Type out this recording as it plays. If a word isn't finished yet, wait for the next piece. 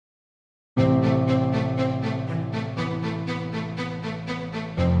Welcome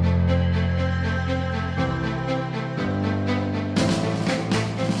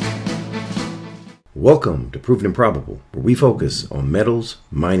to Proven and Probable, where we focus on metals,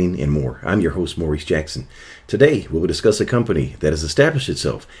 mining, and more. I'm your host, Maurice Jackson. Today, we will discuss a company that has established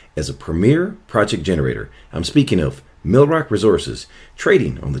itself as a premier project generator. I'm speaking of MILLROCK Resources,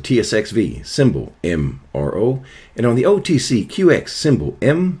 trading on the TSXV, symbol MRO, and on the OTCQX, symbol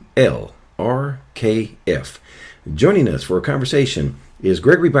MLRKF. Joining us for a conversation is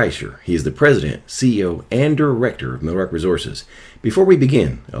Gregory Beischer. He is the president, CEO, and director of MILLROCK Resources. Before we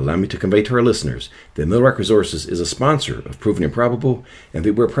begin, allow me to convey to our listeners that MILLROCK Resources is a sponsor of Proven and Probable, and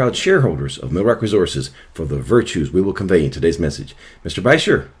that we're proud shareholders of MILLROCK Resources for the virtues we will convey in today's message. Mr.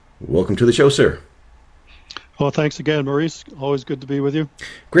 Beischer, welcome to the show, sir. Well, thanks again, Maurice. Always good to be with you.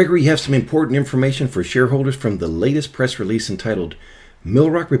 Gregory, you have some important information for shareholders from the latest press release entitled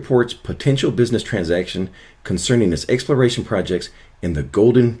MILLROCK Reports Potential Business Transaction Concerning Its Exploration Projects in the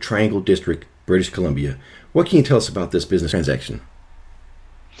Golden Triangle District, British Columbia. What can you tell us about this business transaction?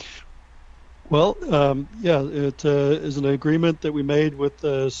 Well, it is an agreement that we made with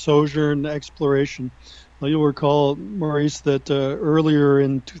Sojourn Exploration. Now, you'll recall, Maurice, that earlier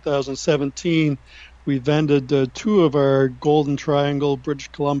in 2017, we vended two of our Golden Triangle, British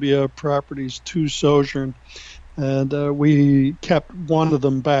Columbia properties to Sojourn, and we kept one of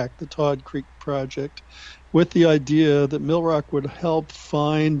them back, the Todd Creek project, with the idea that MILLROCK would help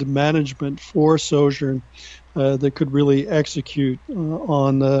find management for Sojourn that could really execute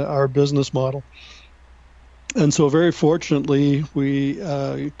on our business model. And so very fortunately, we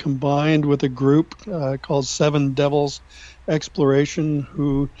combined with a group called Seven Devils Exploration,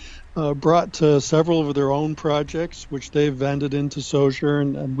 who brought several of their own projects, which they've vended into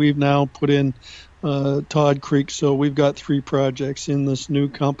Sojourn, and we've now put in Todd Creek. So we've got three projects in this new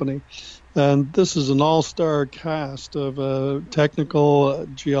company. And this is an all-star cast of technical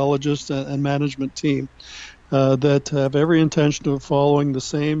geologists and management team that have every intention of following the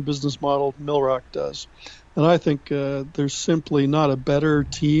same business model MILLROCK does. And I think there's simply not a better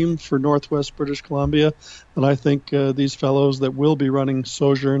team for Northwest British Columbia. And I think these fellows that will be running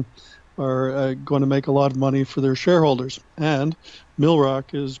Sojourn are going to make a lot of money for their shareholders. And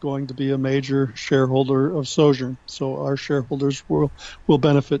MILLROCK is going to be a major shareholder of Sojourn. So our shareholders will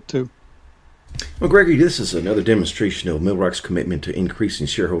benefit too. Well, Gregory, this is another demonstration of MILLROCK's commitment to increasing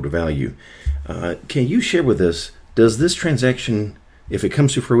shareholder value. Can you share with us, does this transaction, if it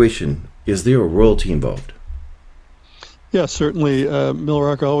comes to fruition, is there a royalty involved? Yeah, certainly.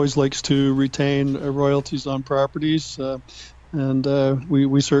 MILLROCK always likes to retain royalties on properties, and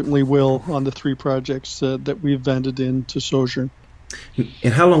we certainly will on the three projects that we've vended into Sojourn.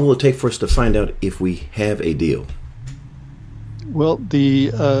 And how long will it take for us to find out if we have a deal? Well,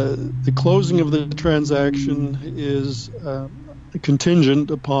 the closing of the transaction is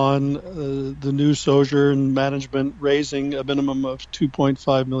contingent upon the new Sojourn management raising a minimum of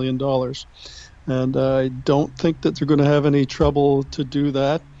 $2.5 million. And I don't think that they're going to have any trouble to do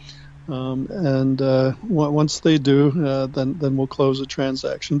that. Once they do, then we'll close the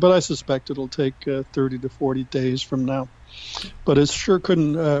transaction. But I suspect it'll take 30 to 40 days from now. But it sure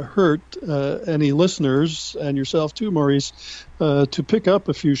couldn't hurt any listeners, and yourself too, Maurice, to pick up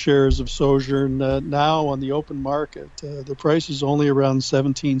a few shares of Sojourn now on the open market. The price is only around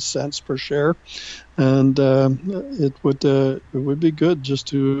 17 cents per share, and it would be good just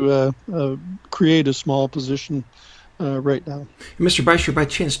to create a small position right now. Mr. Beischer, by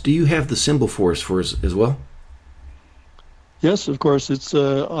chance, do you have the symbol for us as well? Yes, of course. It's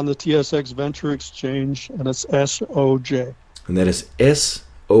on the TSX Venture Exchange, and it's SOJ. And that is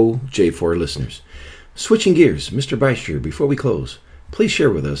SOJ for our listeners. Switching gears, Mr. Beischer, before we close, please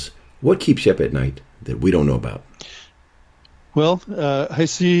share with us what keeps you up at night that we don't know about. Well, I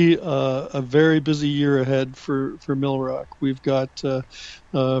see a very busy year ahead for MILLROCK. We've got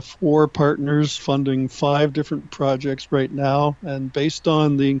 4 partners funding 5 different projects right now, and based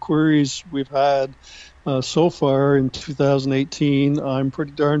on the inquiries we've had so far in 2018, I'm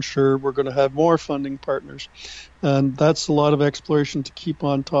pretty darn sure we're going to have more funding partners. And that's a lot of exploration to keep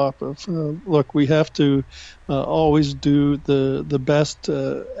on top of. Look, we have to always do the best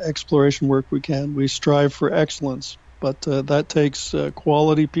exploration work we can. We strive for excellence, but that takes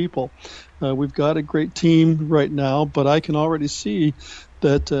quality people. We've got a great team right now, but I can already see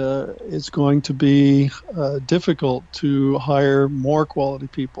that it's going to be difficult to hire more quality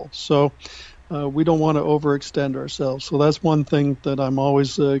people. So we don't want to overextend ourselves. So that's one thing that I'm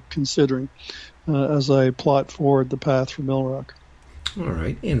always considering as I plot forward the path for MILLROCK. All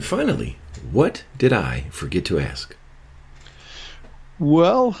right. And finally, what did I forget to ask?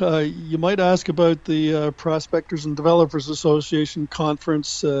 Well, you might ask about the Prospectors and Developers Association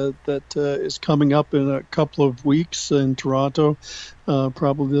conference that is coming up in a couple of weeks in Toronto,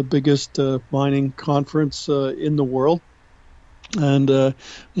 probably the biggest mining conference in the world, and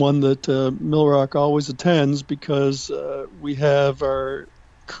one that MILLROCK always attends because we have our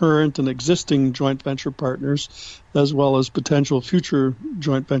current and existing joint venture partners, as well as potential future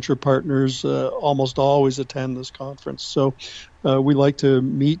joint venture partners, almost always attend this conference. So we like to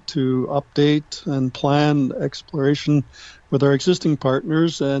meet to update and plan exploration with our existing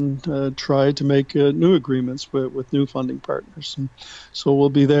partners and try to make new agreements with new funding partners. And so we'll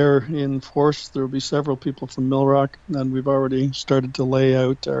be there in force. There will be several people from MILLROCK, and we've already started to lay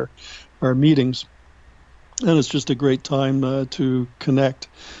out our meetings. And it's just a great time to connect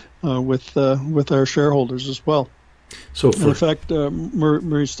with our shareholders as well. So, in fact,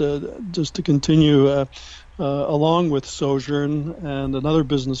 Maurice, just to continue, along with Sojourn and another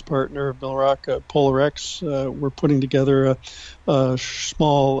business partner of MILLROCK, PolarX, we're putting together a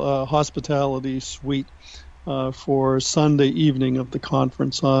small hospitality suite for Sunday evening of the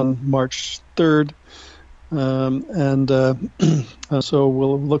conference on March 3rd. So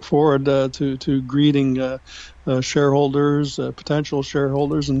we'll look forward to greeting shareholders, potential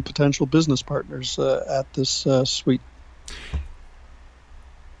shareholders, and potential business partners at this suite.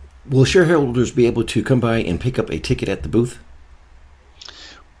 Will shareholders be able to come by and pick up a ticket at the booth?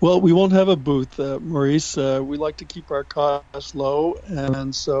 Well, we won't have a booth, Maurice. We like to keep our costs low,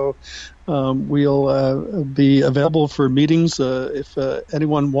 and so we'll be available for meetings. If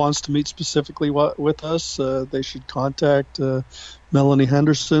anyone wants to meet specifically with us, they should contact Melanie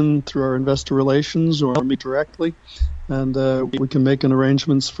Henderson through our investor relations or me directly, and we can make an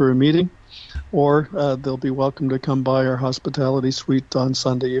arrangements for a meeting, or they'll be welcome to come by our hospitality suite on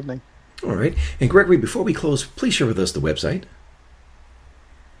Sunday evening. All right. And Gregory, before we close, please share with us the website.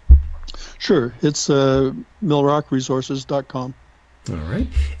 Sure. It's millrockresources.com. All right.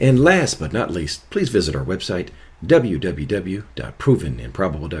 And last but not least, please visit our website,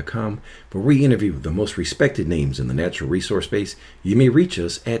 www.provenandprobable.com, where we interview the most respected names in the natural resource space. You may reach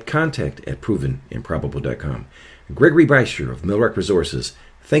us at contact@provenandprobable.com. Gregory Beischer of MILLROCK Resources,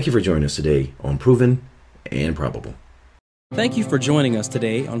 thank you for joining us today on Proven and Probable. Thank you for joining us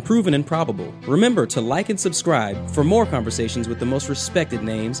today on Proven and Probable. Remember to like and subscribe for more conversations with the most respected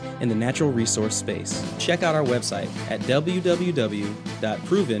names in the natural resource space. Check out our website at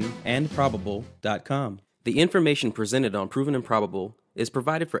www.provenandprobable.com. The information presented on Proven and Probable is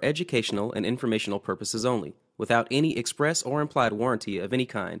provided for educational and informational purposes only, without any express or implied warranty of any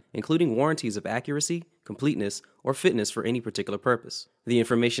kind, including warranties of accuracy, completeness, or fitness for any particular purpose. The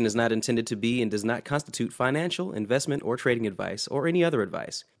information is not intended to be and does not constitute financial, investment, or trading advice, or any other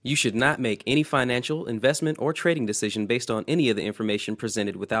advice. You should not make any financial, investment, or trading decision based on any of the information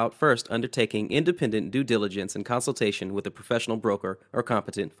presented without first undertaking independent due diligence and consultation with a professional broker or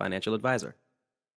competent financial advisor.